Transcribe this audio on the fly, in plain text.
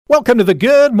Welcome to the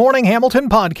Good Morning Hamilton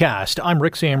podcast. I'm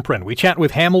Rick Zamprin. We chat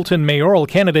with Hamilton mayoral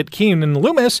candidate Keanin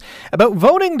Loomis about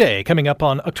voting day coming up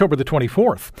on October the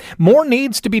 24th. More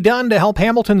needs to be done to help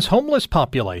Hamilton's homeless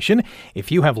population.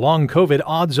 If you have long COVID,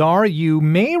 odds are you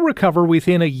may recover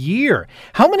within a year.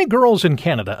 How many girls in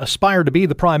Canada aspire to be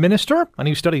the Prime Minister? A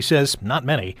new study says not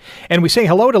many. And we say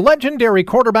hello to legendary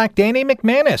quarterback Danny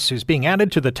McManus, who's being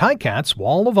added to the Ticats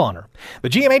Wall of Honor. The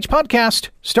GMH podcast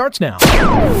starts now.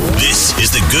 This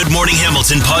is the Good Morning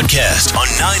Hamilton podcast on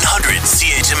 900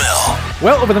 CHML.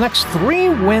 Well, over the next 3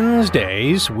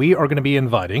 Wednesdays, we are going to be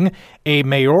inviting a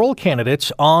mayoral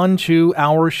candidate onto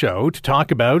our show to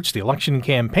talk about the election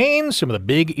campaign, some of the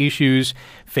big issues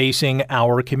facing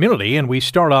our community. And we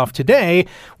start off today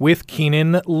with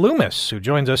Keanin Loomis, who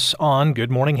joins us on Good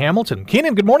Morning Hamilton.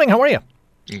 Keanin, good morning. How are you?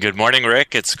 Good morning,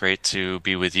 Rick. It's great to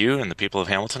be with you and the people of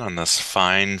Hamilton on this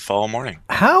fine fall morning.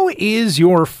 How is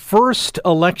your first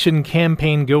election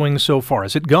campaign going so far?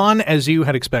 Has it gone as you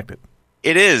had expected?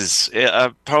 It is.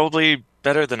 Probably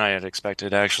better than I had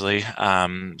expected, actually.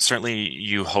 Certainly,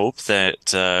 you hope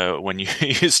that when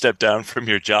you step down from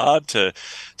your job to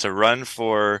run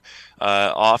for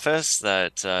office,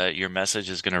 that your message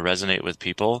is going to resonate with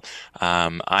people.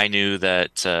 I knew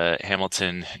that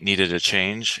Hamilton needed a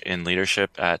change in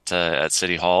leadership at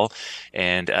City Hall,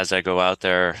 and as I go out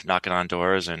there knocking on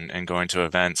doors and going to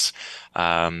events,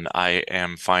 I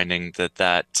am finding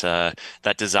that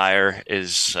desire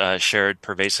is shared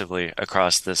pervasively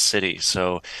across this city.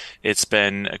 So it's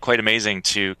been quite amazing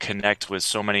to connect with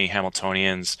so many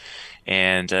Hamiltonians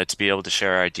and to be able to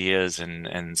share ideas.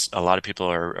 And a lot of people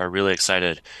are really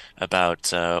excited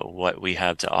about what we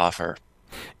have to offer.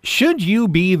 Should you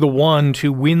be the one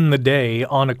to win the day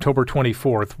on October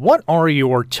 24th, what are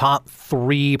your top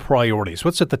 3 priorities?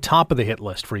 What's at the top of the hit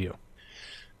list for you?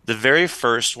 The very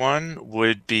first one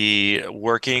would be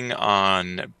working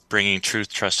on bringing truth,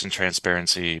 trust, and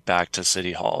transparency back to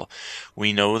City Hall.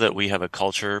 We know that we have a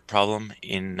culture problem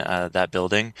in that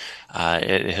building.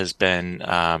 It has been,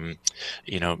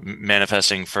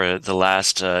 manifesting for the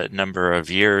last number of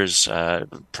years,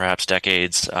 perhaps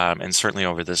decades, and certainly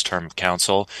over this term of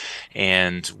council.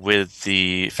 And with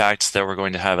the fact that we're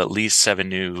going to have at least 7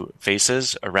 new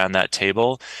faces around that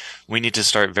table, we need to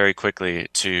start very quickly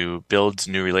to build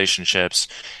new relationships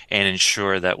and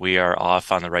ensure that we are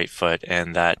off on the right foot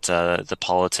and that the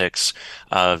politics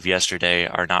of yesterday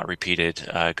are not repeated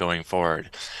going forward.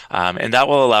 And that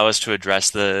will allow us to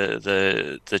address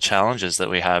the challenges that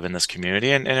we have in this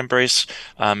community and embrace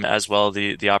as well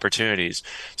the opportunities.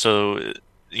 So,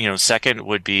 second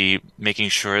would be making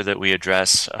sure that we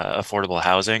address affordable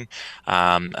housing.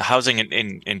 Housing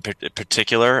in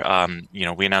particular,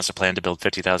 we announced a plan to build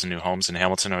 50,000 new homes in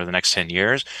Hamilton over the next 10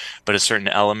 years, but a certain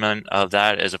element of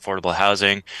that is affordable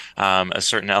housing. A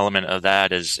certain element of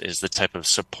that is the type of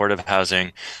supportive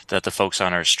housing that the folks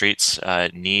on our streets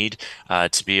need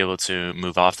to be able to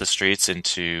move off the streets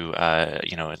into,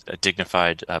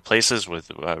 dignified places with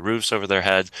roofs over their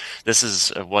heads. This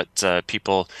is what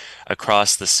people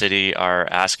across the city are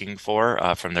asking for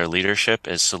from their leadership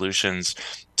as solutions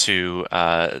to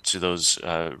those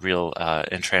real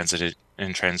intransigent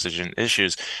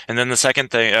issues. And then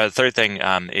the third thing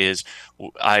is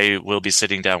I will be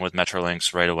sitting down with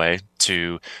Metrolinx right away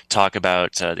to talk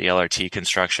about the LRT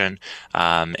construction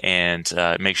and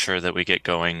make sure that we get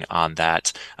going on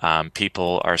that.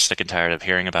 People are sick and tired of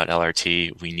hearing about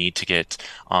LRT. We need to get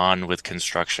on with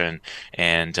construction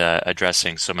and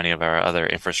addressing so many of our other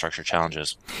infrastructure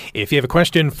challenges. If you have a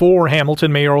question for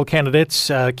Hamilton mayoral candidates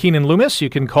Keanin Loomis, you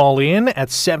can call in at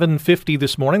 7:50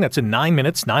 this morning. That's in 9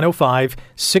 minutes,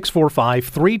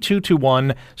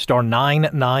 905-645-3221, star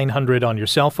 9900 on your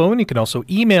cell phone. You can also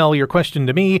email your question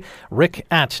to me, rick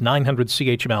at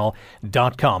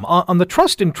 900chml.com. On the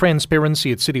trust and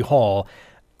transparency at City Hall,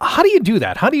 how do you do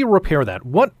that? How do you repair that?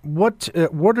 What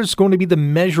is going to be the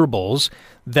measurables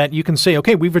that you can say,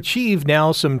 okay, we've achieved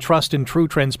now some trust and true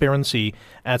transparency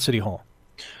at City Hall?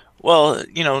 Well,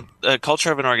 the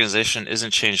culture of an organization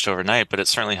isn't changed overnight, but it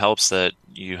certainly helps that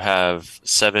you have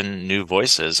 7 new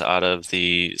voices out of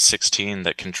the 16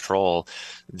 that control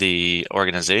the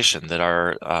organization that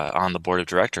are on the board of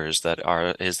directors that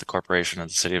is the corporation of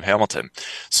the city of Hamilton.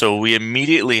 So we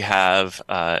immediately have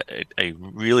a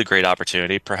really great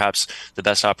opportunity, perhaps the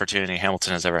best opportunity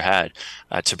Hamilton has ever had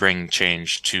to bring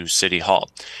change to City Hall.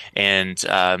 And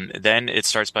then it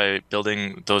starts by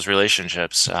building those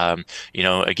relationships.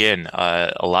 Again,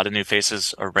 a lot of new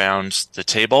faces around the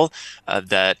table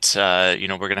that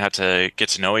we're going to have to get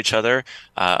to know each other,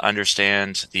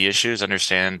 understand the issues,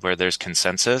 understand where there's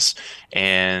consensus consensus,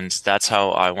 and that's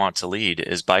how I want to lead,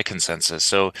 is by consensus.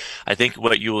 So I think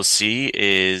what you will see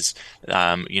is,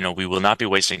 we will not be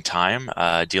wasting time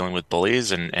dealing with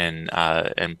bullies and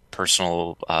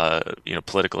personal,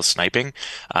 political sniping.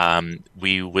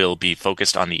 We will be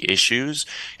focused on the issues,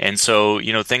 and so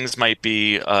things might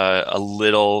be a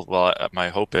little. Well, my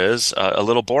hope is a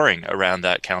little boring around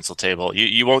that council table.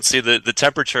 You won't see the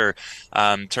temperature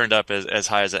turned up as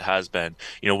high as it has been.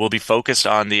 We'll be focused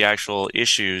on the actual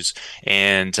issues,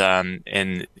 and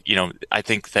I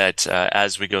think that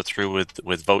as we go through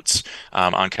with votes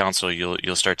on council,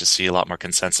 you'll start to see a lot more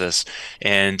consensus.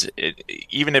 And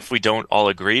even if we don't all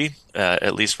agree,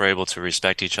 at least we're able to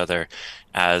respect each other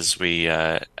as we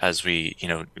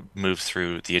move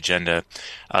through the agenda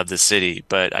of the city.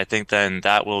 But I think then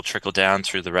that will trickle down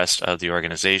through the rest of the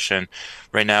organization.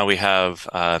 Right now we have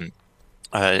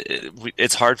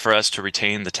it's hard for us to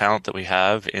retain the talent that we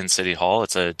have in City Hall.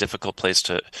 It's a difficult place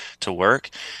to work.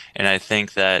 And I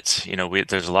think that,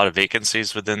 there's a lot of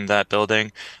vacancies within that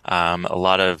building, a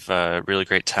lot of really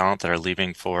great talent that are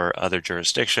leaving for other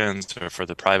jurisdictions or for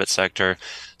the private sector.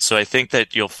 So I think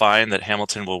that you'll find that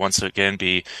Hamilton will once again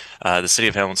be, the city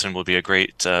of Hamilton will be a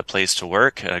great place to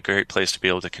work, a great place to be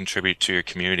able to contribute to your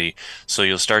community. So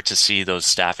you'll start to see those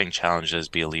staffing challenges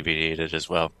be alleviated as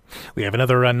well. We have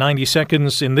another 90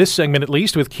 seconds in this segment, at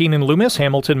least, with Keanin Loomis,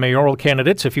 Hamilton mayoral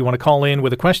candidates. If you want to call in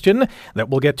with a question that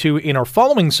we'll get to in our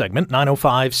following segment,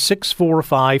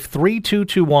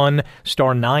 905-645-3221,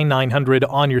 star 9900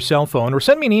 on your cell phone, or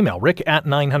send me an email,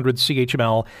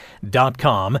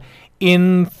 rick@900chml.com.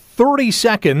 In 30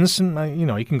 seconds, and you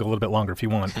can go a little bit longer if you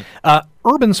want.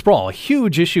 Urban sprawl, a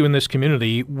huge issue in this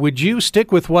community. Would you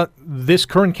stick with what this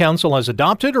current council has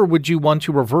adopted, or would you want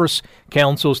to reverse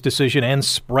council's decision and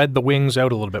spread the wings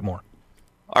out a little bit more?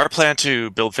 Our plan to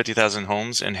build 50,000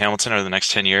 homes in Hamilton over the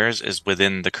next 10 years is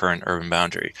within the current urban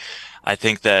boundary. I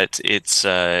think that it's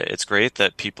great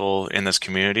that people in this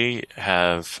community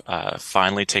have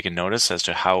finally taken notice as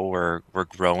to how we're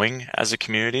growing as a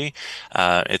community.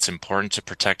 It's important to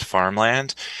protect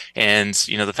farmland, and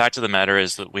the fact of the matter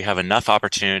is that we have enough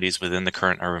opportunities within the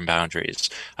current urban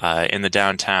boundaries, in the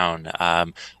downtown,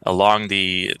 along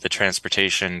the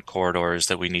transportation corridors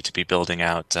that we need to be building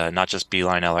out, not just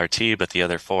Beeline LRT, but the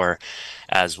other four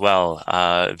as well.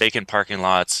 Vacant parking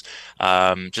lots,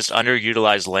 just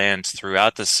underutilized land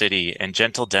throughout the city, and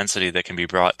gentle density that can be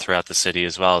brought throughout the city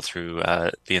as well through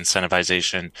the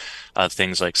incentivization of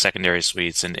things like secondary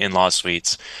suites and in-law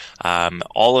suites.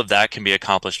 All of that can be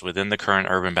accomplished within the current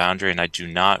urban boundary, and I do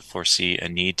not foresee a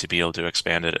need to be able to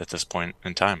expand it at this point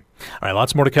in time. All right,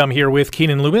 lots more to come here with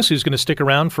Keanin Loomis, who's going to stick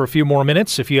around for a few more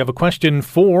minutes. If you have a question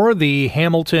for the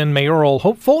Hamilton mayoral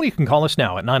hopeful, you can call us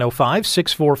now at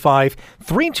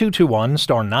 905-645-3221,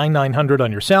 star 9900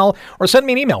 on your cell, or send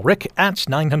me an email,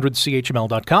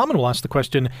 rick@900chml.com, and we'll ask the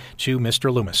question to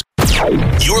Mr. Loomis.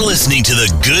 You're listening to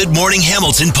the Good Morning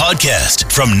Hamilton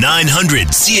podcast from 900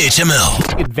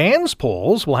 CHML. Advance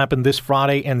polls will happen this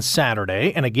Friday and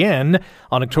Saturday, and again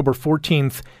on October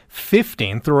 14th,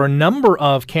 15th. There are a number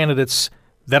of candidates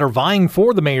that are vying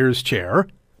for the mayor's chair.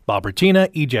 Bob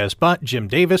Bertina, Ijaz Butt, Jim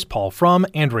Davis, Paul Frum,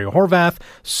 Andrea Horvath,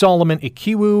 Solomon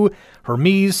Ikiwu,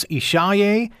 Hermes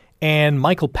Ishaye, and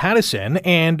Michael Pattison.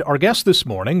 And our guest this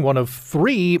morning, one of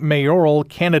three mayoral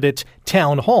candidate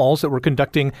town halls that we're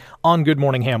conducting on Good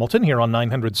Morning Hamilton here on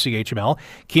 900 CHML,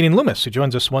 Keanin Loomis, who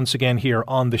joins us once again here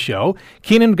on the show.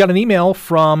 Keanin got an email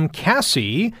from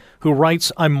Cassie, who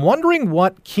writes, I'm wondering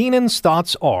what Keenan's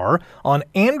thoughts are on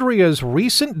Andrea's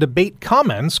recent debate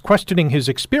comments questioning his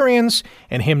experience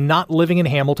and him not living in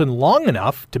Hamilton long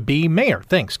enough to be mayor.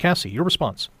 Thanks, Cassie. Your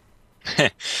response.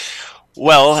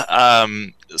 Well,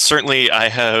 certainly I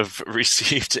have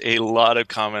received a lot of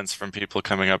comments from people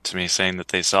coming up to me saying that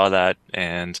they saw that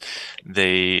and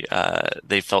they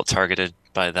felt targeted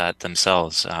by that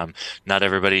themselves. Not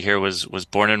everybody here was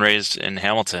born and raised in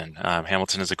Hamilton.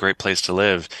 Hamilton is a great place to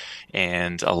live,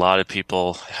 and a lot of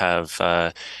people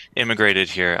have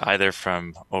immigrated here either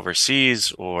from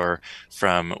overseas or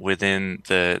from within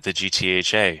the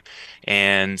GTHA.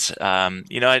 And,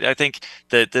 I think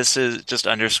that this is just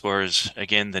underscores,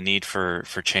 again, the need for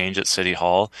change at City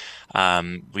Hall.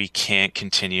 We can't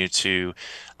continue to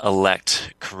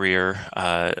elect career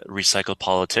recycled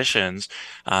politicians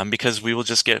because we will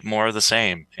just get more of the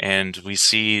same. And we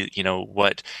see,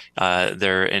 what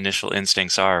their initial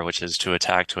instincts are, which is to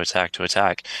attack, to attack, to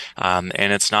attack.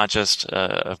 And it's not just,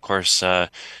 of course,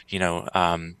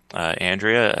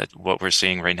 Andrea, what we're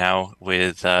seeing right now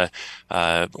with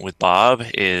Bob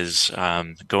is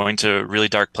going to really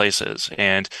dark places,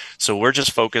 and so we're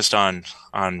just focused on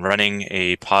running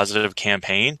a positive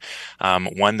campaign,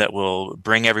 one that will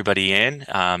bring everybody in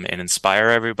and inspire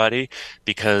everybody,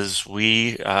 because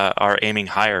we are aiming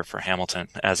higher for Hamilton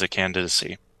as a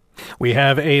candidacy. We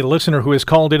have a listener who has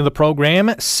called into the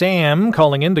program, Sam,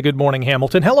 calling in to Good Morning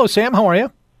Hamilton. Hello, Sam. How are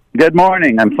you? Good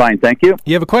morning. I'm fine, thank you.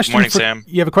 You have a question? Morning, Sam.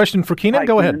 You have a question for Keenan? Hi,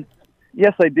 Go Keenan. ahead.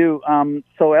 Yes, I do.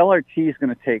 So LRT is going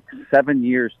to take 7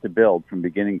 years to build from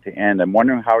beginning to end. I'm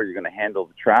wondering how you're going to handle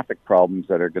the traffic problems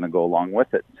that are going to go along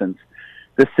with it, since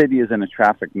this city is in a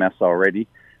traffic mess already.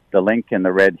 The Link and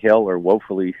the Red Hill are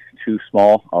woefully too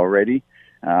small already.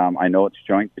 I know it's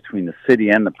joint between the city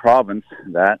and the province,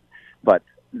 but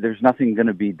there's nothing going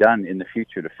to be done in the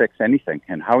future to fix anything.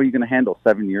 And how are you going to handle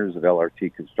 7 years of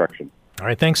LRT construction? All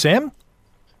right, thanks, Sam.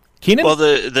 Keenan? Well,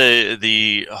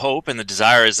 the hope and the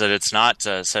desire is that it's not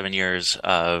 7 years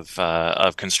of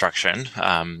construction.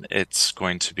 It's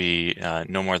going to be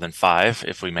no more than 5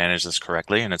 if we manage this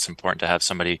correctly, and it's important to have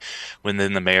somebody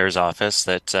within the mayor's office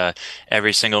that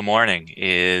every single morning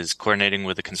is coordinating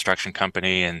with the construction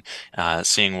company and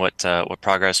seeing what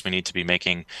progress we need to be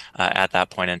making at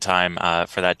that point in time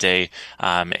for that day,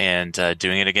 and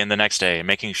doing it again the next day, and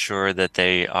making sure that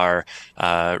they are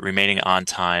remaining on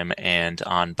time and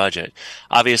on budget.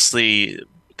 Obviously,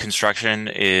 construction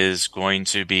is going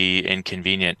to be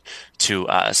inconvenient to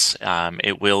us.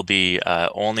 It will be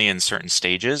only in certain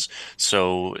stages.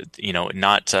 So,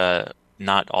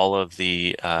 not all of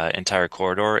the entire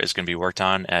corridor is going to be worked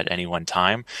on at any one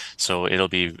time. So it'll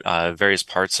be various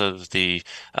parts of the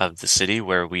city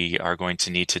where we are going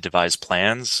to need to devise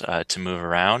plans to move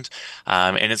around,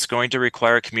 and it's going to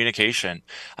require communication,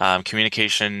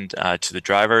 to the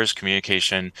drivers,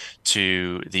 communication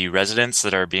to the residents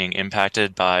that are being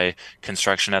impacted by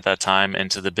construction at that time, and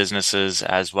to the businesses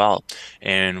as well.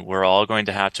 And we're all going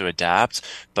to have to adapt.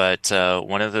 But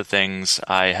one of the things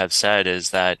I have said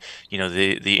is that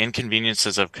the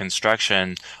inconveniences of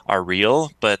construction are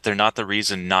real, but they're not the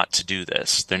reason not to do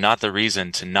this. They're not the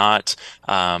reason to not,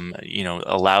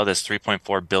 allow this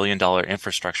 $3.4 billion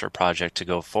infrastructure project to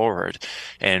go forward.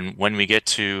 And when we get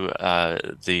to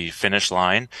the finish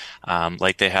line,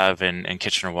 like they have in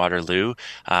Kitchener-Waterloo,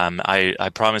 I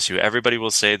promise you, everybody will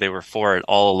say they were for it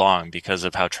all along because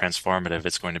of how transformative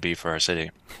it's going to be for our city.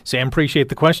 Sam, appreciate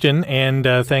the question, and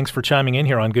thanks for chiming in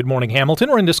here on Good Morning Hamilton.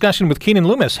 We're in discussion with Keenan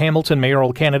Loomis, Hamilton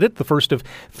mayoral candidate, the first of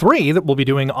 3 that we'll be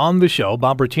doing on the show.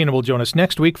 Bob Bertina will join us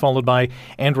next week, followed by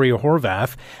Andrea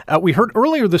Horvath. We heard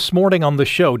earlier this morning on the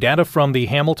show data from the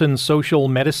Hamilton Social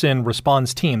Medicine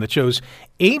Response Team that shows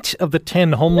 8 of the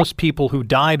 10 homeless people who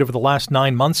died over the last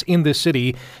 9 months in this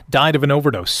city died of an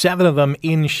overdose, 7 of them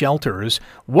in shelters.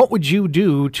 What would you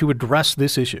do to address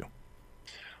this issue?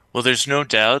 Well, there's no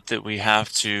doubt that we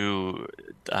have to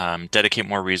dedicate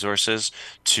more resources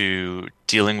to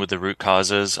dealing with the root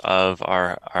causes of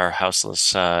our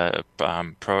houseless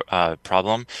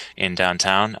problem in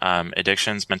downtown.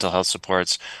 Addictions, mental health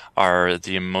supports are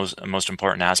the most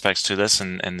important aspects to this,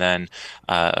 and then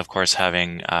of course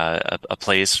having a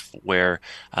place where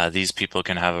these people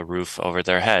can have a roof over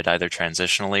their head, either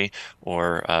transitionally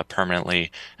or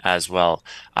permanently as well.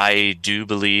 I do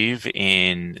believe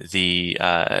in the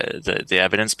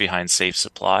evidence behind safe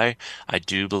supply. I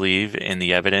do believe in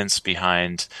the evidence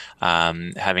behind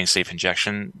having safe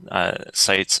injection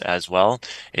sites as well.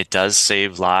 It does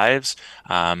save lives.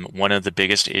 One of the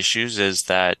biggest issues is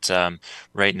that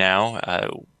right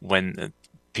now, when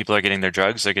people are getting their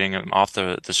drugs, they're getting them off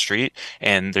the street,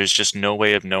 and there's just no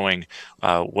way of knowing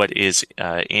what is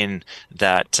in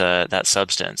that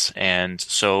substance. And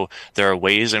so there are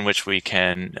ways in which we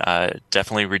can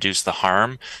definitely reduce the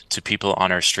harm to people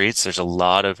on our streets. There's a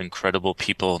lot of incredible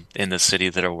people in the city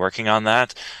that are working on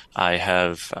that. I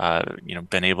have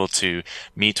been able to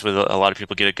meet with a lot of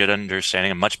people, get a good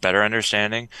understanding, a much better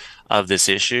understanding of this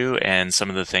issue and some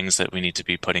of the things that we need to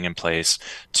be putting in place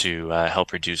to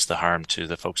help reduce the harm to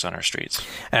the folks on our streets.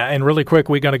 And really quick,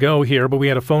 we got to go here, but we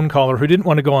had a phone caller who didn't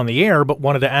want to go on the air, but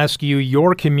wanted to ask you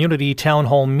your community town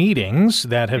hall meetings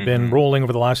that have been rolling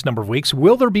over the last number of weeks.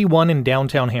 Will there be one in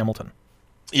downtown Hamilton?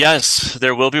 Yes,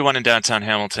 there will be one in downtown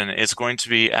Hamilton. It's going to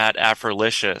be at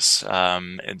Afrolicious.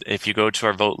 If you go to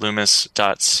our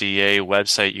voteloomis.ca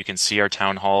website, you can see our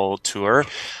town hall tour.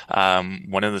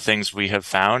 One of the things we have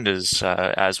found is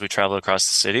as we travel across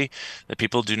the city, that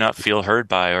people do not feel heard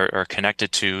by or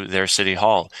connected to their city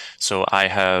hall. So I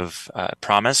have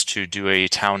promised to do a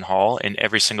town hall in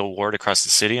every single ward across the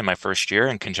city in my first year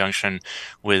in conjunction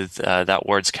with that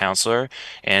ward's councillor,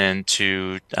 and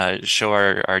to show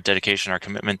our dedication, our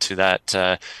commitment commitment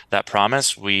to that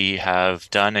promise. We have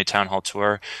done a town hall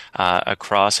tour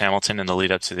across Hamilton in the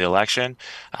lead up to the election.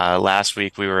 Last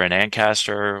week we were in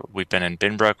Ancaster. We've been in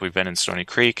Binbrook. We've been in Stony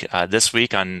Creek. This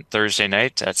week on Thursday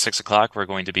night at 6 o'clock, we're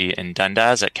going to be in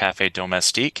Dundas at Cafe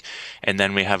Domestique. And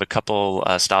then we have a couple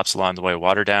stops along the way,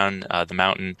 Waterdown, the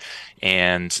mountain,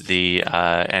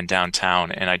 and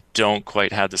downtown. And I don't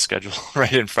quite have the schedule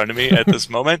right in front of me at this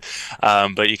moment,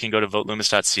 but you can go to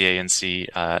voteloomis.ca and see,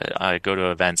 go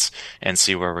to events and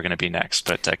see where we're going to be next.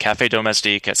 But Cafe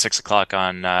Domestique at 6 o'clock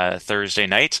on Thursday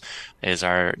night is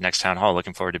our next town hall.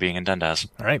 Looking forward to being in Dundas.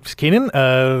 All right, Keenan,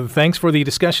 thanks for the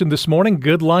discussion this morning.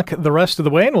 Good luck the rest of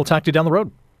the way, and we'll talk to you down the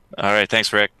road. All right.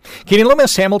 Thanks, Rick. Keenan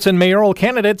Loomis, Hamilton mayoral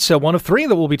candidate, one of three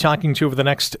that we'll be talking to over the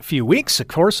next few weeks. Of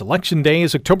course, Election Day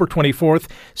is October 24th.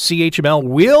 CHML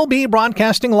will be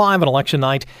broadcasting live on election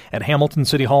night at Hamilton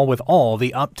City Hall with all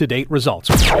the up-to-date results.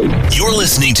 You're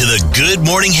listening to the Good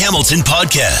Morning Hamilton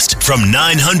podcast from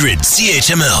 900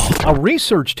 CHML. A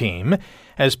research team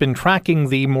has been tracking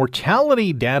the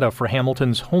mortality data for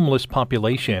Hamilton's homeless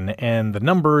population, and the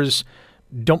numbers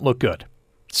don't look good.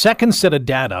 Second set of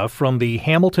data from the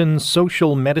Hamilton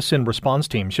Social Medicine Response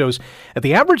Team shows that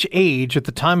the average age at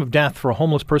the time of death for a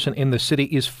homeless person in the city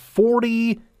is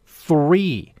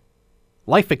 43.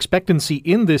 Life expectancy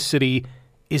in this city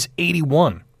is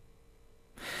 81.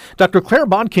 Dr. Claire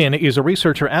Bodkin is a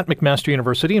researcher at McMaster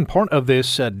University and part of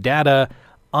this data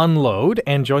unload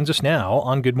and joins us now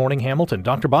on Good Morning Hamilton.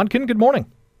 Dr. Bodkin, good morning.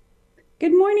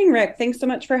 Good morning, Rick. Thanks so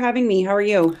much for having me. How are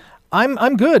you?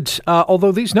 I'm good,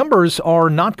 although these numbers are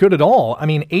not good at all. I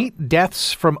mean, 8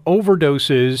 deaths from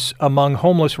overdoses among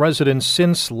homeless residents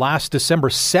since last December,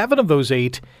 7 of those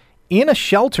 8 in a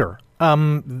shelter.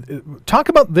 Talk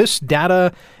about this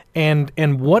data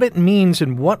and what it means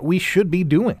and what we should be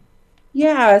doing.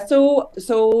 Yeah,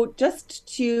 so just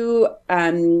to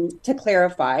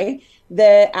clarify,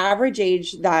 the average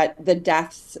age that the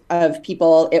deaths of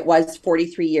people, it was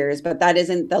 43 years, but that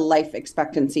isn't the life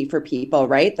expectancy for people,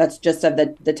 right? That's just of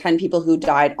the 10 people who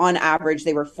died. On average,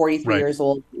 they were 43 years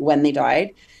old when they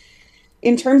died.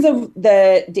 In terms of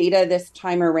the data this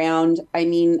time around, I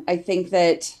mean, I think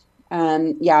that,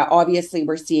 obviously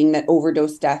we're seeing that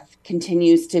overdose death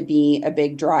continues to be a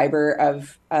big driver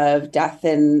of death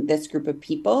in this group of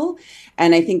people.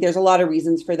 And I think there's a lot of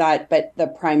reasons for that, but the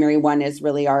primary one is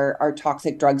really our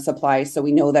toxic drug supply. So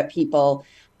we know that people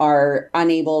are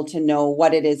unable to know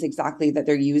what it is exactly that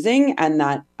they're using. And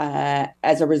that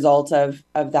as a result of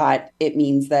that, it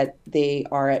means that they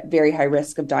are at very high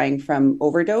risk of dying from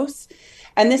overdose.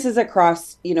 And this is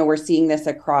across, we're seeing this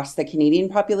across the Canadian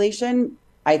population.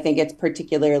 I think it's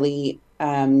particularly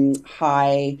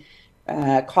high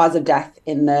cause of death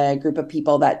in the group of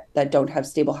people that don't have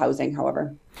stable housing,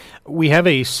 however. We have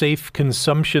a safe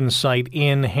consumption site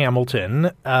in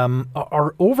Hamilton.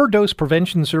 Are overdose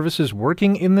prevention services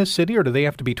working in this city, or do they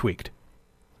have to be tweaked?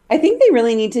 I think they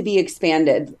really need to be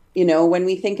expanded. When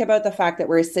we think about the fact that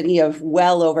we're a city of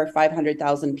well over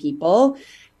 500,000 people,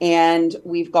 and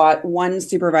we've got one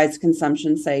supervised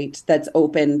consumption site that's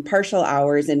open partial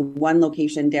hours in one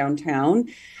location downtown.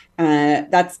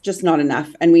 That's just not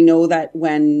enough. And we know that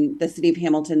when the City of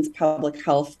Hamilton's public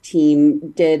health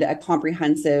team did a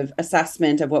comprehensive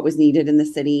assessment of what was needed in the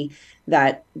city,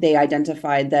 that they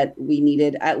identified that we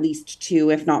needed at least 2,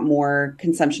 if not more,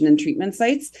 consumption and treatment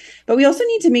sites. But we also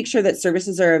need to make sure that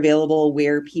services are available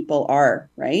where people are,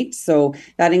 right? So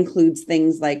that includes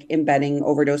things like embedding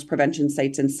overdose prevention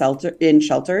sites in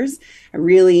shelters. I'm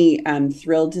really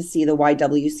thrilled to see the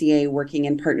YWCA working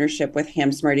in partnership with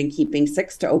HamSmart and Keeping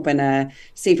Six to open a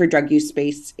safer drug use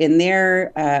space in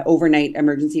their overnight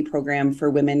emergency program for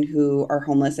women who are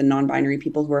homeless and non-binary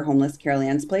people who are homeless, Carol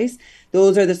Ann's Place.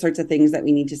 Those are the sorts of things that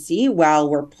we need to see while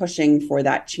we're pushing for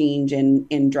that change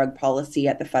in drug policy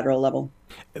at the federal level.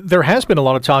 There has been a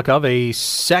lot of talk of a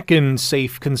second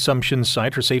safe consumption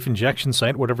site or safe injection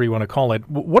site, whatever you want to call it.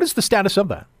 What is the status of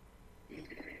that?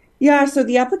 Yeah, so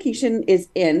the application is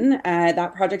in.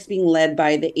 That project's being led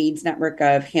by the AIDS Network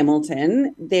of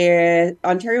Hamilton. The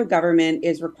Ontario government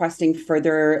is requesting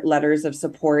further letters of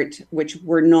support, which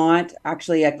were not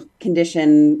actually a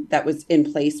condition that was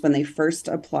in place when they first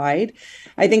applied.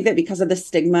 I think that because of the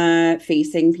stigma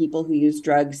facing people who use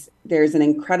drugs, there's an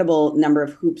incredible number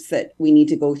of hoops that we need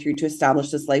to go through to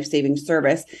establish this life-saving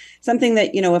service. Something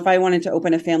that, if I wanted to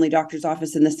open a family doctor's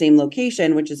office in the same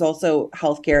location, which is also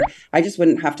healthcare, I just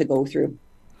wouldn't have to go through.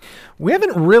 We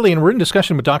haven't really, and we're in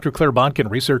discussion with Dr. Claire Bodkin,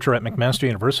 researcher at McMaster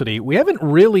University. We haven't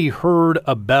really heard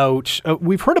about,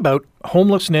 we've heard about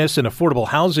homelessness and affordable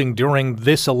housing during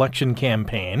this election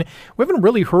campaign. We haven't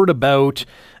really heard about,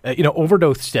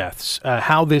 overdose deaths,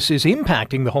 how this is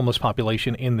impacting the homeless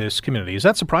population in this community. Is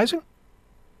that surprising?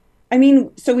 I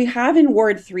mean, so we have in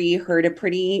Ward 3 heard a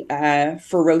pretty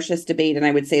ferocious debate, and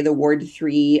I would say the Ward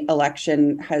 3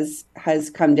 election has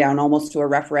come down almost to a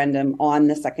referendum on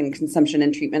the second consumption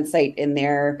and treatment site in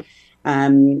their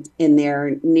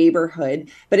neighborhood.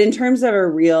 But in terms of a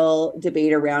real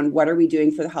debate around what are we doing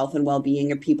for the health and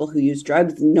well-being of people who use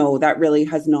drugs, no, that really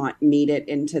has not made it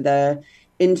into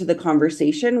the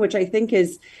conversation, which I think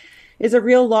is a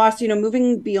real loss.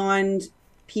 Moving beyond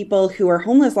people who are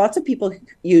homeless, lots of people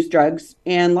use drugs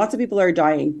and lots of people are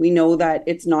dying. We know that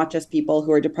it's not just people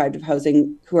who are deprived of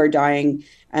housing who are dying.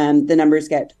 The numbers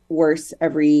get worse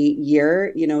every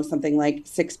year. Something like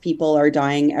 6 people are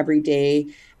dying every day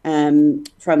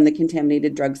from the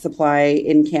contaminated drug supply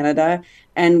in Canada.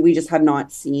 And we just have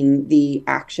not seen the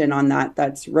action on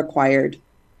that's required.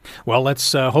 Well,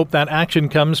 let's hope that action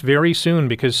comes very soon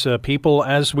because people,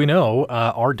 as we know,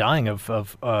 are dying of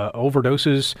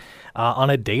overdoses on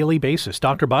a daily basis.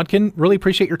 Dr. Bodkin, really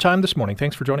appreciate your time this morning.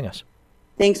 Thanks for joining us.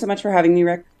 Thanks so much for having me,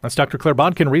 Rick. That's Dr. Claire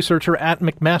Bodkin, researcher at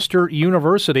McMaster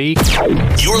University.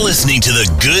 You're listening to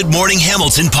the Good Morning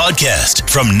Hamilton podcast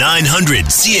from 900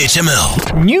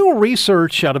 CHML. New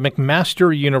research out of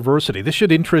McMaster University. This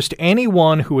should interest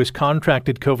anyone who has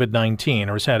contracted COVID-19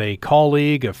 or has had a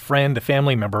colleague, a friend, a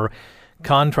family member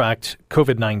contract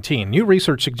COVID-19. New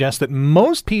research suggests that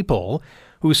most people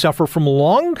who suffer from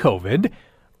long COVID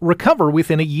recover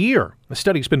within a year. The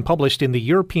study's been published in the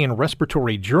European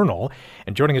Respiratory Journal.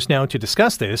 And joining us now to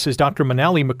discuss this is Dr.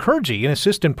 Manali Mukherjee, an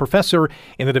assistant professor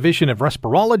in the Division of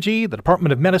Respirology, the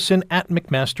Department of Medicine at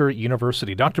McMaster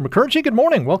University. Dr. Mukherjee, good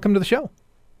morning. Welcome to the show.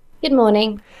 Good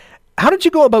morning. How did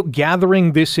you go about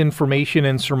gathering this information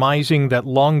and surmising that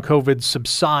long COVID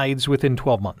subsides within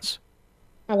 12 months?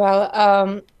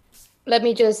 Well, let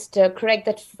me just correct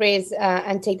that phrase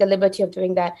and take the liberty of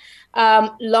doing that.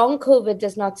 Long COVID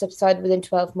does not subside within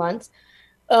 12 months.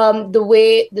 The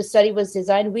way the study was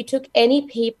designed, we took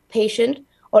any patient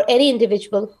or any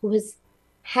individual who has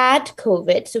had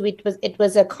COVID. So it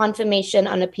was a confirmation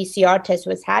on a PCR test who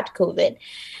has had COVID.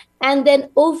 And then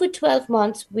over 12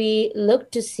 months, we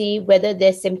looked to see whether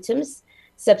their symptoms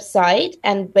subside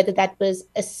and whether that was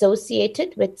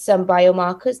associated with some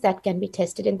biomarkers that can be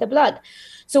tested in the blood.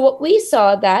 So what we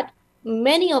saw that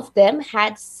many of them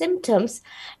had symptoms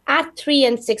at 3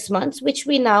 and 6 months, which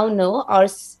we now know are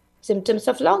symptoms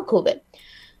of long COVID.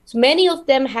 So many of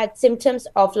them had symptoms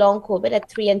of long COVID at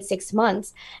 3 and 6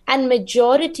 months, and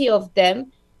majority of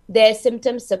them, their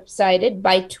symptoms subsided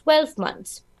by 12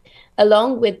 months,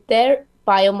 along with their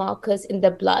biomarkers in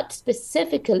the blood,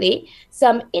 specifically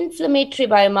some inflammatory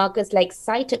biomarkers like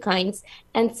cytokines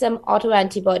and some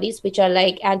autoantibodies, which are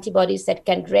like antibodies that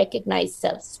can recognize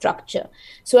cell structure.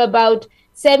 So about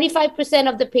 75%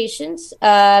 of the patients,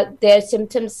 their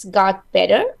symptoms got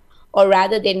better, or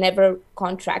rather they never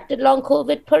contracted long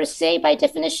COVID per se by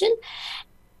definition.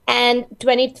 And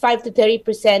 25 to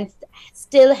 30%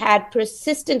 still had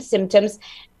persistent symptoms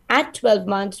at 12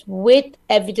 months with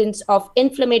evidence of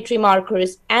inflammatory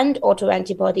markers and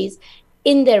autoantibodies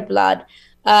in their blood,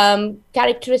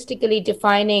 characteristically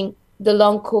defining the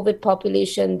long COVID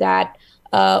population that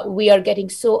we are getting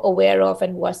so aware of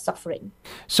and who are suffering.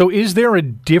 So is there a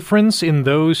difference in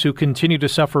those who continue to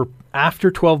suffer after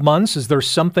 12 months? Is there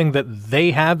something that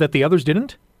they have that the others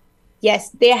didn't?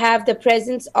 Yes, they have the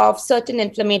presence of certain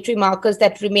inflammatory markers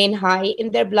that remain high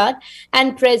in their blood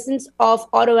and presence of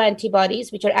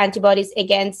autoantibodies, which are antibodies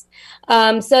against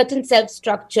certain cell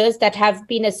structures that have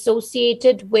been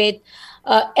associated with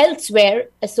elsewhere,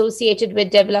 associated with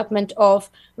development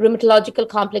of rheumatological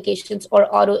complications or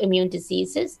autoimmune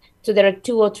diseases. So there are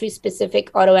 2 or 3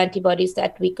 specific autoantibodies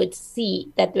that we could see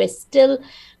that were still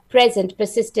present,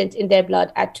 persistent in their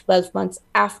blood at 12 months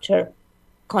after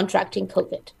contracting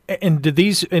COVID. And did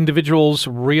these individuals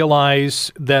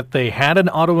realize that they had an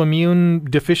autoimmune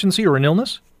deficiency or an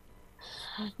illness?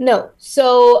 No.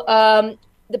 So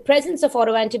the presence of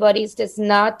autoantibodies does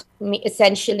not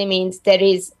essentially means there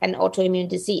is an autoimmune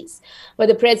disease, but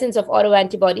the presence of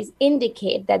autoantibodies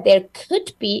indicate that there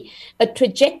could be a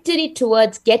trajectory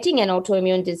towards getting an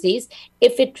autoimmune disease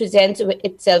if it presents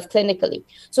itself clinically.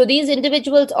 So these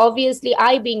individuals, obviously,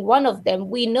 I being one of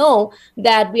them, we know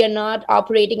that we are not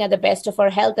operating at the best of our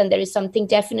health and there is something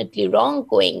definitely wrong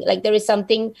going, like there is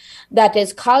something that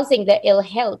is causing the ill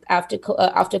health after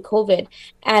COVID.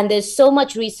 And there's so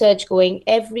much research going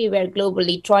everywhere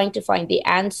globally trying to find the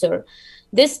answer.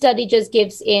 This study just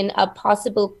gives in a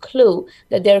possible clue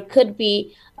that there could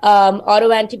be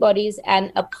autoantibodies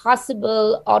and a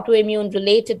possible autoimmune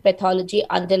related pathology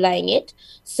underlying it.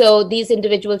 So these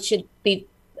individuals should be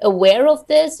aware of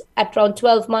this at around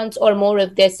 12 months or more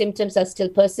if their symptoms are still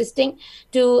persisting,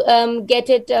 to get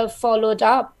it followed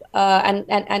up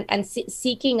and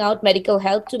seeking out medical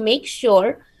help to make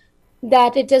sure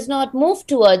that it does not move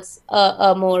towards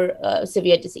a more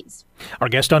severe disease. Our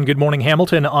guest on Good Morning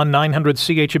Hamilton on 900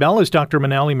 CHML is Dr.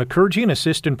 Manali Mukherjee, an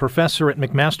assistant professor at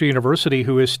McMaster University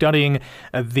who is studying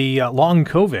the long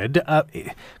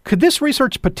COVID. Could this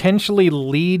research potentially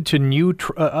lead to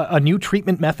a new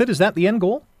treatment method? Is that the end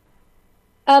goal?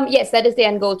 Yes, that is the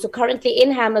end goal. So currently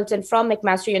in Hamilton from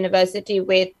McMaster University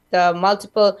with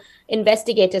multiple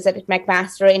investigators at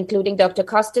McMaster, including Dr.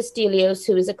 Kostas Stelios,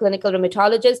 who is a clinical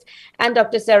rheumatologist, and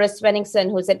Dr. Sarah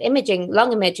Svenningsson, who's an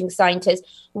lung imaging scientist,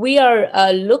 we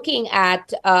are looking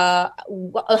at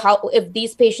how if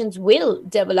these patients will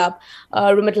develop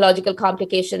rheumatological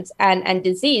complications and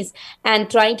disease, and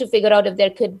trying to figure out if there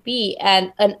could be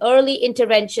an early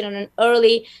intervention and an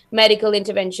early medical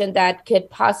intervention that could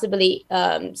possibly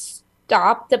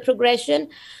stop the progression.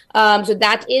 So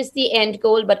that is the end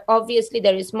goal, but obviously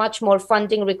there is much more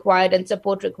funding required and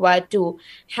support required to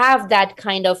have that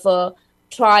kind of a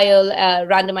trial,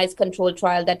 randomized control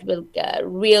trial that will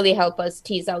really help us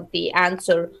tease out the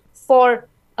answer for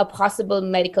a possible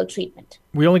medical treatment.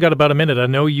 We only got about a minute. I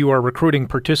know you are recruiting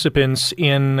participants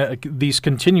in these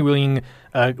continuing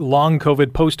long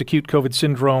COVID, post-acute COVID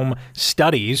syndrome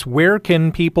studies. Where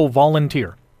can people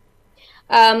volunteer?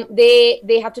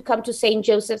 They have to come to St.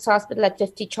 Joseph's Hospital at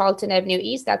 50 Charlton Avenue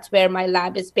East. That's where my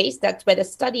lab is based. That's where the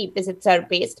study visits are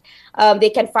based. They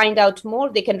can find out more.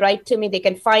 They can write to me. They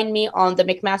can find me on the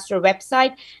McMaster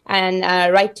website and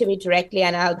write to me directly,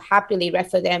 and I'll happily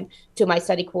refer them to my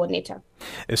study coordinator.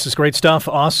 This is great stuff.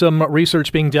 Awesome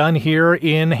research being done here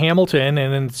in Hamilton,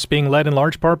 and it's being led in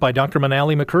large part by Dr.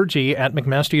 Manali Mukherjee at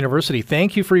McMaster University.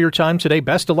 Thank you for your time today.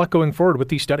 Best of luck going forward with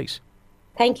these studies.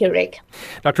 Thank you, Rick.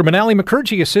 Dr. Manali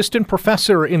Mukherjee, assistant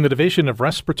professor in the Division of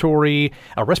Respirology,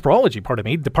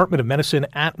 Department of Medicine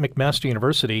at McMaster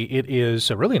University. It is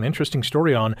really an interesting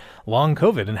story on long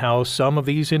COVID and how some of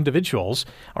these individuals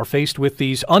are faced with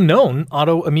these unknown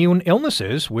autoimmune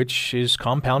illnesses, which is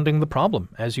compounding the problem,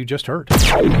 as you just heard.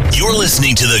 You're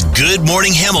listening to the Good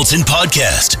Morning Hamilton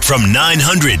podcast from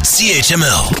 900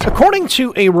 CHML. According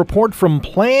to a report from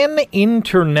Plan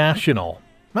International,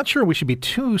 not sure we should be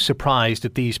too surprised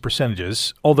at these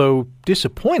percentages, although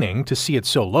disappointing to see it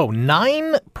so low.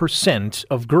 9%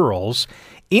 of girls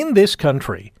in this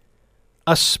country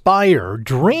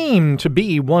dream to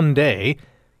be one day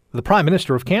the Prime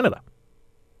Minister of Canada.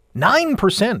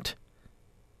 9%.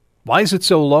 Why is it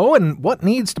so low, and what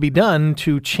needs to be done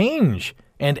to change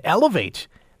and elevate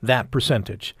that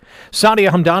percentage? Sadia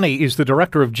Hamdani is the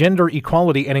Director of Gender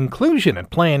Equality and Inclusion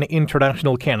at Plan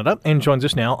International Canada and joins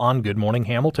us now on Good Morning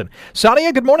Hamilton.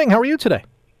 Sadia, good morning. How are you today?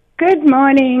 Good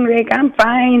morning, Rick. I'm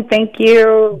fine. Thank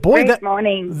you. Boy, Great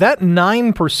morning. That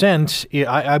 9%,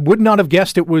 I would not have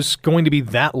guessed it was going to be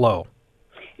that low.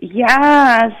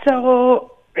 Yeah.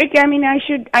 So, Rick, I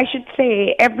should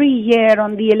say every year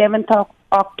on the 11th of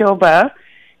October,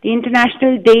 the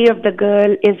International Day of the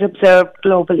Girl is observed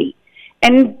globally.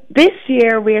 And this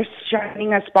year, we're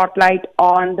shining a spotlight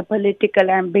on the political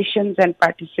ambitions and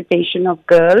participation of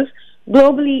girls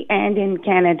globally and in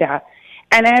Canada.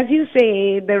 And as you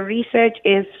say, the research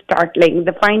is startling.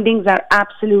 The findings are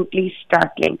absolutely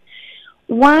startling.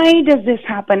 Why does this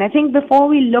happen? I think before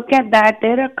we look at that,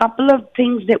 there are a couple of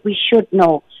things that we should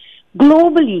know.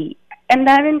 Globally, and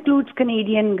that includes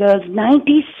Canadian girls,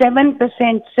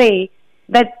 97% say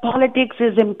that politics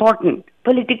is important.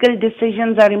 Political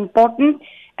decisions are important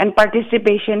and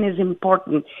participation is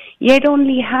important. Yet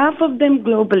only half of them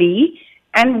globally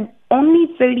and only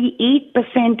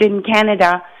 38% in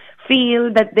Canada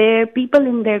feel that their people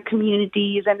in their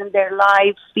communities and in their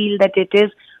lives feel that it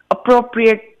is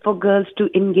appropriate for girls to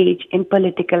engage in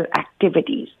political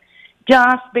activities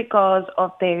just because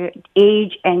of their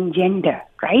age and gender,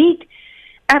 right?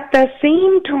 At the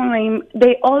same time,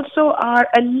 they also are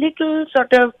a little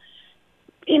sort of,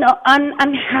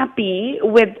 unhappy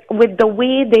with the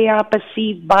way they are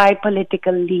perceived by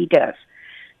political leaders.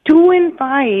 2 in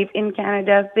 5 in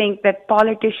Canada think that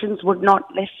politicians would not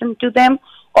listen to them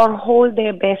or hold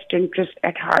their best interest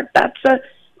at heart. That's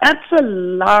a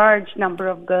large number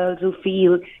of girls who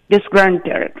feel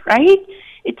disgruntled, right?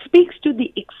 It speaks to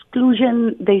the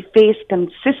exclusion they face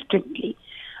consistently.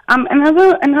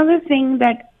 Another thing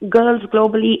that girls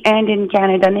globally and in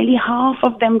Canada, nearly half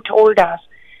of them told us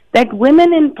that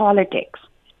women in politics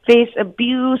face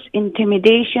abuse,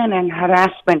 intimidation, and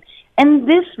harassment. And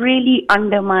this really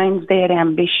undermines their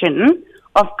ambition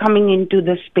of coming into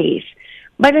the space.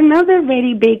 But another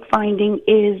very big finding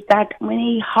is that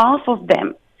half of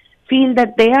them feel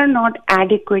that they are not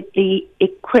adequately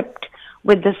equipped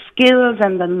with the skills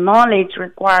and the knowledge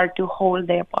required to hold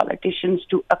their politicians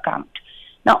to account.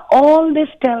 Now, all this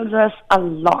tells us a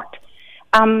lot.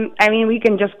 We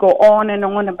can just go on and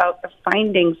on about the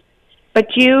findings, but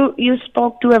you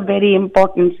spoke to a very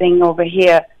important thing over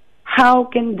here. How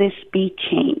can this be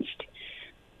changed?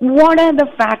 What are the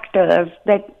factors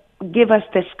that give us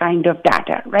this kind of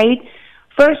data, right?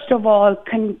 First of all,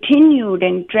 continued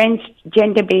entrenched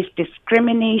gender-based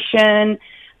discrimination,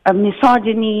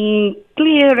 misogyny,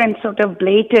 clear and sort of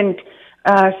blatant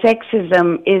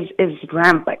sexism is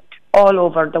rampant all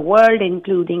over the world,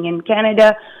 including in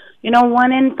Canada.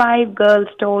 1 in 5 girls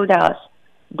told us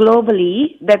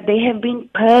globally that they have been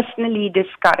personally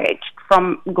discouraged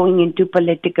from going into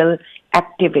political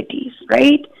activities,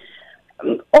 right?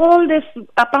 All this,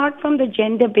 apart from the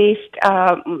gender-based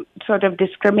sort of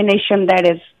discrimination that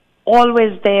is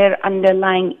always there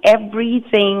underlying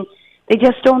everything, they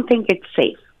just don't think it's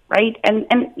safe, right? And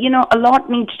a lot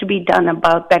needs to be done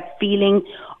about that feeling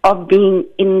of being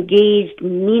engaged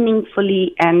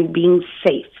meaningfully and being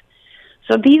safe.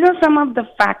 So these are some of the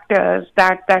factors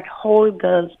that hold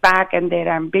girls back and their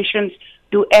ambitions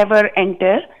to ever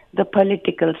enter the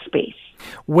political space.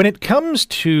 When it comes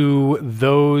to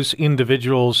those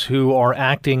individuals who are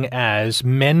acting as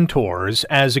mentors,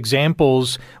 as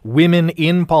examples, women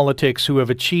in politics who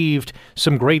have achieved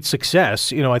some great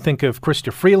success, I think of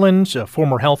Chrystia Freeland, a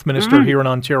former health minister here in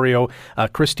Ontario,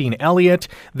 Christine Elliott.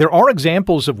 There are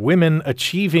examples of women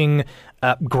achieving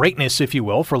greatness, if you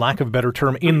will, for lack of a better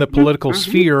term, in the political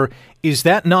sphere. Is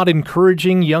that not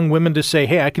encouraging young women to say,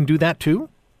 hey, I can do that too?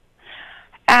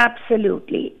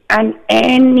 Absolutely. And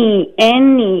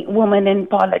any woman in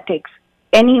politics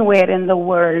anywhere in the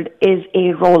world is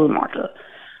a role model.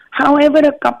 However,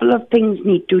 a couple of things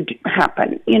need to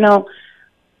happen.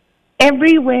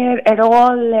 Everywhere at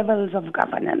all levels of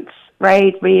governance,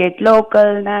 right? Be it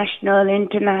local, national,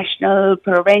 international,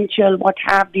 provincial, what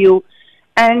have you,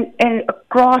 and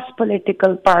across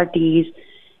political parties,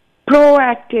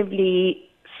 proactively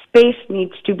space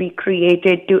needs to be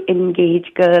created to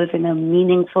engage girls in a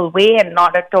meaningful way and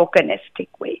not a tokenistic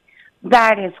way.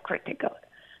 That is critical.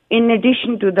 In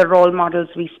addition to the role models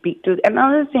we speak to,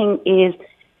 another thing is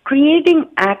creating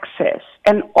access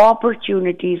and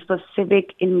opportunities for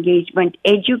civic engagement,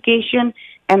 education,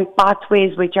 and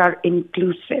pathways which are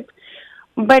inclusive.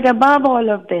 But above all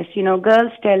of this,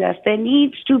 girls tell us there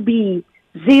needs to be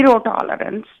zero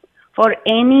tolerance for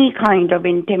any kind of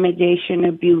intimidation,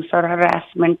 abuse, or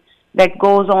harassment that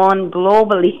goes on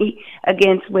globally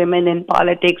against women in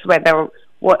politics, whether,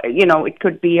 it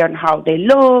could be on how they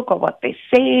look or what they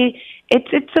say.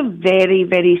 It's a very,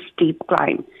 very steep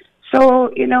climb. So,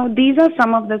 these are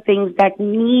some of the things that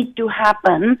need to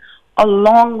happen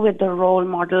along with the role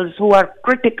models who are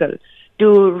critical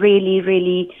to really,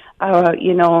 really,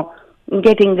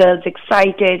 getting girls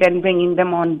excited and bringing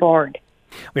them on board.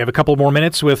 We have a couple more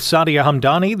minutes with Sadia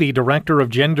Hamdani, the Director of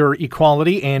Gender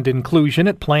Equality and Inclusion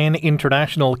at Plan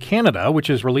International Canada, which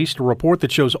has released a report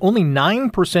that shows only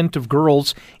 9% of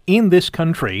girls in this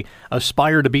country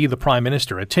aspire to be the Prime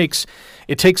Minister. It takes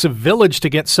a village to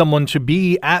get someone to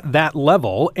be at that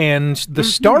level, and the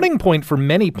starting point for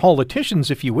many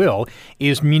politicians, if you will,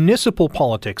 is municipal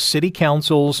politics, city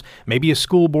councils, maybe a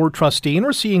school board trustee, and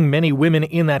we're seeing many women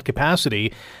in that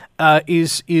capacity.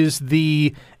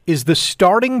 Is the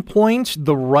starting point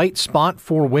the right spot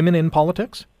for women in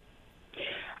politics?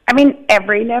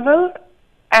 Every level,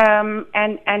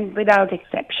 and without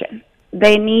exception.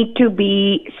 They need to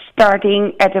be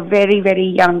starting at a very, very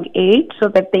young age so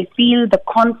that they feel the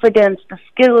confidence, the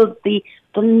skills, the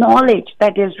knowledge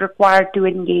that is required to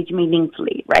engage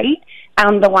meaningfully, right?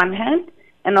 On the one hand,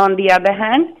 and on the other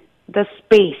hand, the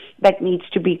space that needs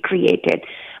to be created.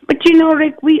 But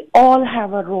Rick, we all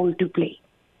have a role to play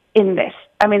in this.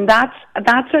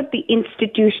 That's at the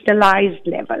institutionalized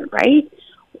level, right?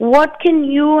 What can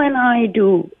you and I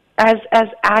do as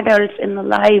adults in the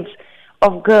lives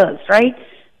of girls, right?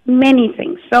 Many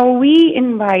things. So we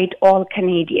invite all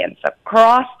Canadians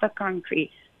across the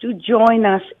country to join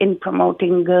us in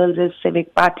promoting girls'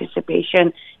 civic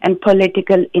participation and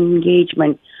political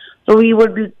engagement. So we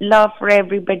would love for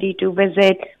everybody to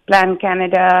visit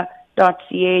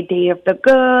plancanada.ca Day of the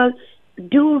Girl.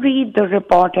 Do read the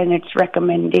report and its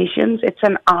recommendations. It's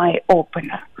an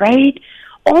eye-opener, right?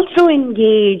 Also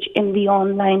engage in the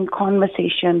online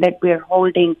conversation that we're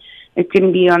holding It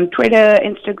can be on Twitter,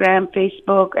 Instagram,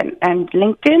 Facebook, and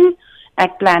LinkedIn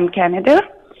at Plan Canada.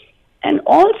 And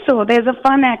also, there's a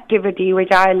fun activity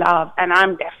which I love, and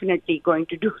I'm definitely going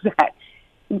to do that.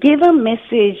 Give a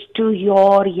message to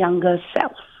your younger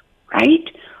self, right?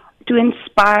 To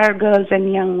inspire girls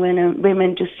and young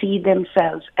women to see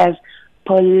themselves as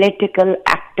political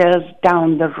actors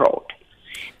down the road.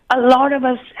 A lot of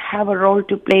us have a role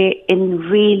to play in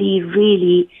really,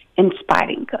 really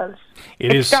inspiring girls.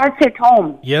 It starts at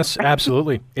home. Yes,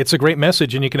 absolutely. It's a great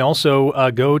message, and you can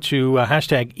also go to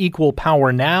hashtag Equal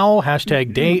Power Now,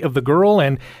 hashtag Day of the Girl,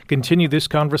 and continue this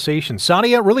conversation.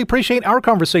 Sadia, really appreciate our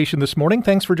conversation this morning.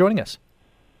 Thanks for joining us.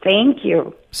 Thank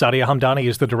you. Sadia Hamdani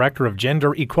is the Director of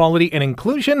Gender Equality and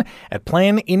Inclusion at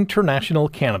Plan International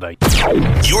Canada.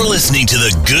 You're listening to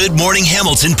the Good Morning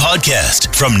Hamilton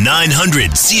podcast from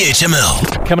 900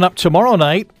 CHML. Coming up tomorrow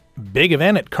night, big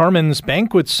event at Carmen's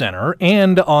Banquet Center,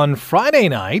 and on Friday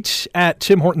night at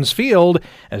Tim Hortons Field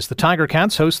as the Tiger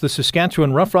Cats host the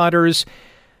Saskatchewan Roughriders.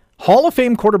 Hall of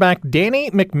Fame quarterback Danny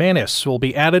McManus will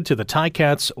be added to the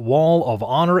Ticats Wall of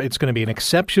Honor. It's going to be an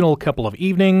exceptional couple of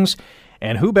evenings.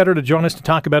 And who better to join us to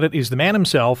talk about it is the man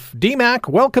himself, D-Mac.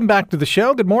 Welcome back to the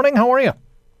show. Good morning. How are you?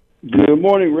 Good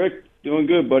morning, Rick. Doing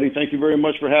good, buddy. Thank you very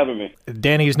much for having me.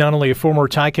 Danny is not only a former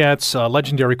Ticats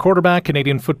legendary quarterback,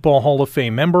 Canadian Football Hall of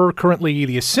Fame member, currently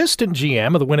the assistant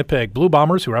GM of the Winnipeg Blue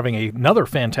Bombers, who are having another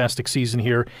fantastic season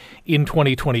here in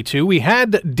 2022. We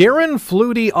had Darren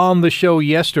Flutie on the show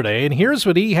yesterday, and here's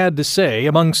what he had to say,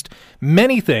 amongst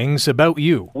many things, about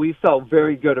you. We felt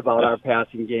very good about our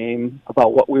passing game,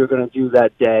 about what we were going to do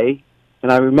that day.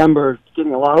 And I remember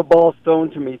getting a lot of balls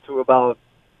thrown to me through about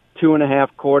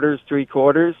 2.5 quarters, 3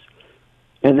 quarters.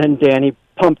 And then Danny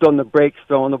pumped on the brakes,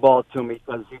 throwing the ball to me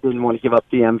because he didn't want to give up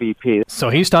the MVP. So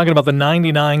he's talking about the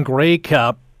 99 Grey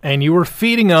Cup, and you were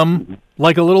feeding him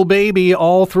like a little baby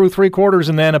all through 3 quarters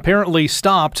and then apparently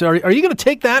stopped. Are you going to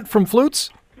take that from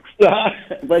Flutes?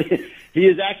 But he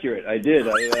is accurate. I did.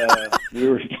 We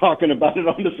were talking about it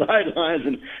on the sidelines,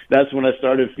 and that's when I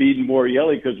started feeding more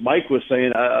yelling because Mike was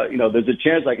saying, there's a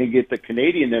chance I can get the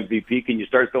Canadian MVP. Can you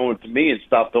start throwing to me and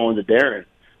stop throwing to Darren?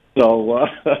 So,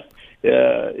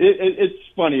 yeah, it's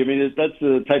funny. I mean, that's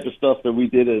the type of stuff that we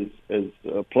did as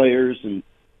players, and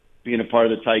being a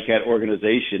part of the Ticat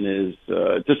organization is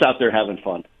just out there having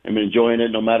fun. I mean, enjoying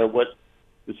it no matter what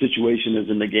the situation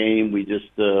is in the game. We just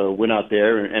went out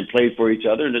there and played for each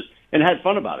other and had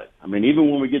fun about it. I mean, even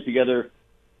when we get together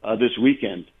this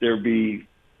weekend, there'll be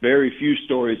very few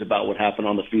stories about what happened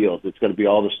on the field. It's going to be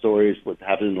all the stories, what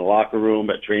happened in the locker room,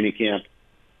 at training camp,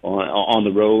 on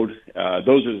the road.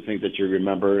 Those are the things that you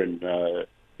remember, and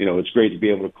it's great to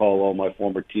be able to call all my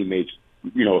former teammates,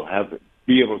 be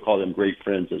able to call them great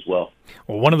friends as well.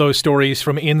 Well, one of those stories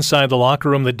from inside the locker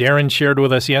room that Darren shared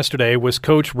with us yesterday was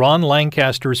Coach Ron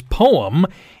Lancaster's poem,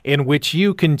 in which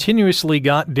you continuously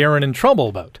got Darren in trouble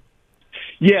about.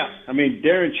 Yeah, I mean,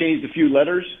 Darren changed a few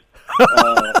letters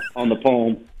on the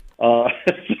poem, so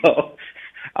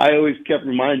I always kept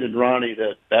reminding Ronnie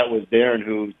that was Darren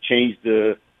who changed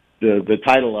the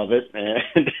title of it,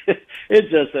 and it's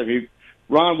just, I mean,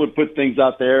 Ron would put things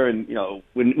out there, and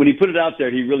when he put it out there,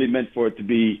 he really meant for it to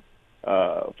be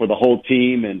for the whole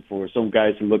team and for some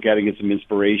guys to look at it and get some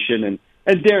inspiration.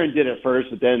 And Darren did it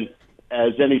first, but then,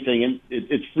 as anything,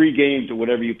 it's free game to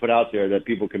whatever you put out there that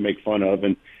people can make fun of,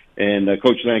 and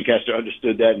Coach Lancaster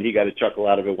understood that, and he got a chuckle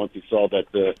out of it once he saw that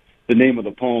the name of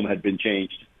the poem had been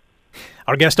changed.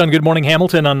 Our guest on Good Morning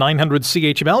Hamilton on 900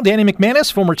 CHML, Danny McManus,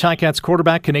 former Ticats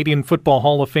quarterback, Canadian Football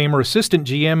Hall of Famer, assistant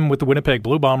GM with the Winnipeg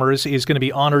Blue Bombers, is going to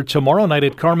be honored tomorrow night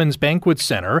at Carmen's Banquet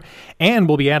Center and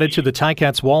will be added to the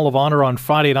Ticats Wall of Honor on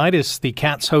Friday night as the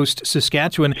Cats host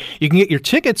Saskatchewan. You can get your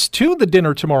tickets to the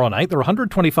dinner tomorrow night. They're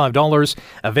 $125,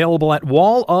 available at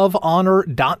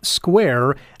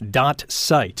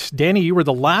wallofhonor.square.site. Danny, you were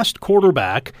the last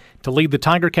quarterback to lead the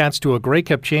Tiger Cats to a Grey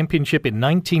Cup championship in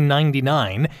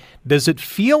 1999. Does it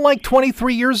feel like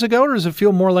 23 years ago, or does it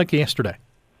feel more like yesterday?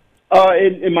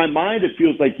 In my mind, it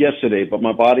feels like yesterday, but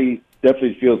my body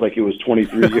definitely feels like it was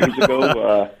 23 years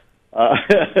ago.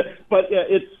 But yeah,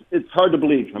 it's hard to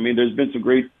believe. I mean, there's been some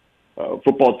great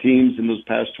football teams in those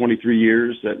past 23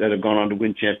 years that have gone on to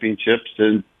win championships,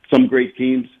 and some great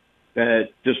teams that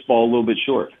just fall a little bit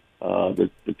short. The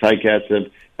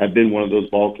Ticats have been one of those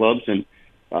ball clubs, and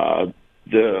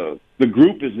the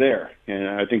group is there, and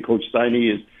I think Coach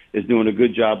Steiny is doing a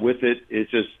good job with it.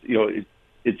 It's just,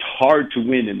 it's hard to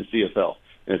win in the CFL,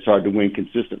 and it's hard to win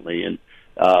consistently. And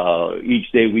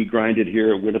each day we grind it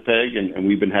here at Winnipeg, and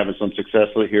we've been having some success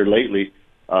here lately.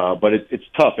 But it's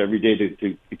tough every day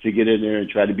to get in there and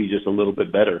try to be just a little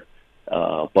bit better.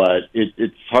 But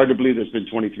it's hard to believe it's been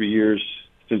 23 years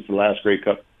since the last Grey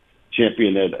Cup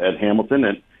champion at Hamilton,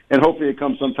 and hopefully it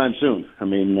comes sometime soon. I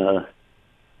mean,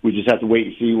 we just have to wait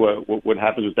and see what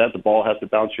happens with that. The ball has to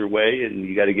bounce your way, and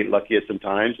you got to get lucky at some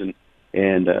times.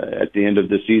 And at the end of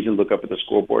the season, look up at the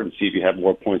scoreboard and see if you have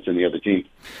more points than the other team.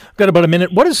 I've got about a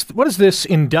minute. What does this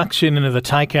induction into the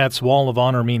Ticats Wall of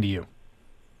Honor mean to you?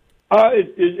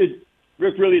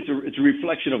 Rick, really, it's a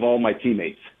reflection of all my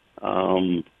teammates.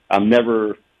 I've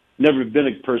never been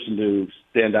a person to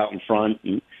stand out in front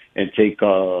and take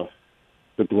the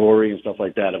glory and stuff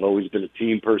like that. I've always been a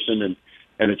team person,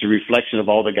 and it's a reflection of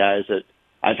all the guys that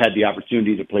I've had the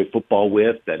opportunity to play football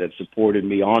with, that have supported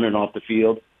me on and off the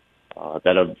field,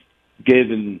 that have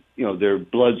given their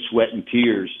blood, sweat, and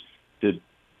tears to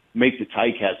make the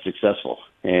Ticats successful.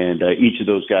 And each of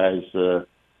those guys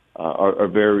are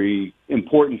very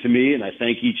important to me, and I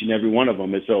thank each and every one of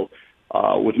them. And so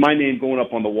with my name going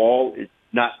up on the wall, it's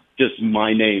not just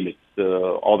my name. It's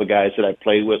all the guys that I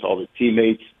played with, all the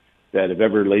teammates that have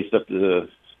ever laced up the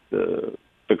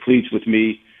cleats with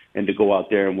me, and to go out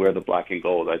there and wear the black and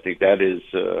gold. I think that is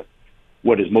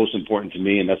what is most important to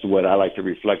me, and that's what I like to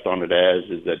reflect on it as,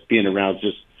 is that being around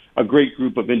just a great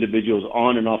group of individuals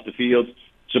on and off the field,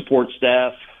 support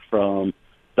staff from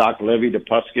Doc Levy to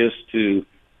Puskas to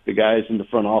the guys in the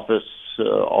front office,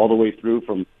 all the way through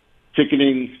from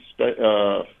ticketing,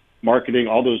 marketing,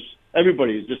 all those,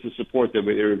 everybody, just the support that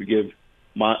they would give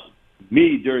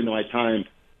me during my time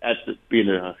being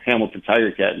a Hamilton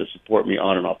Tiger Cat, and to support me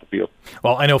on and off the field.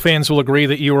 Well, I know fans will agree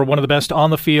that you were one of the best on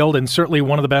the field, and certainly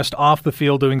one of the best off the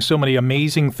field, doing so many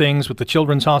amazing things with the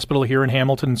Children's Hospital here in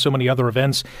Hamilton and so many other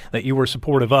events that you were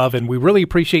supportive of. And we really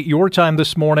appreciate your time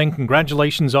this morning.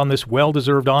 Congratulations on this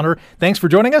well-deserved honor. Thanks for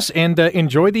joining us, and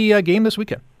enjoy the game this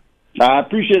weekend. I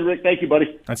appreciate it, Rick. Thank you,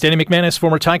 buddy. That's Danny McManus,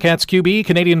 former Ticats QB,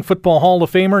 Canadian Football Hall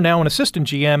of Famer, now an assistant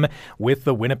GM with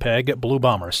the Winnipeg Blue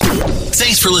Bombers.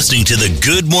 Thanks for listening to the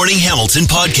Good Morning Hamilton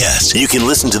podcast. You can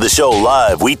listen to the show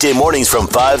live weekday mornings from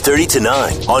 5:30 to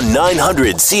 9 on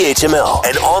 900 CHML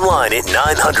and online at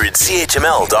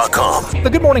 900CHML.com. The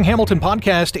Good Morning Hamilton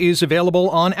podcast is available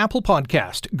on Apple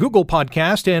Podcast, Google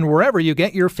Podcast, and wherever you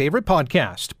get your favorite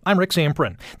podcast. I'm Rick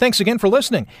Zamprin. Thanks again for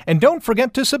listening, and don't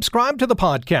forget to subscribe to the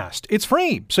podcast. It's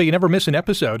free, so you never miss an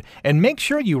episode, and make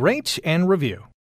sure you rate and review.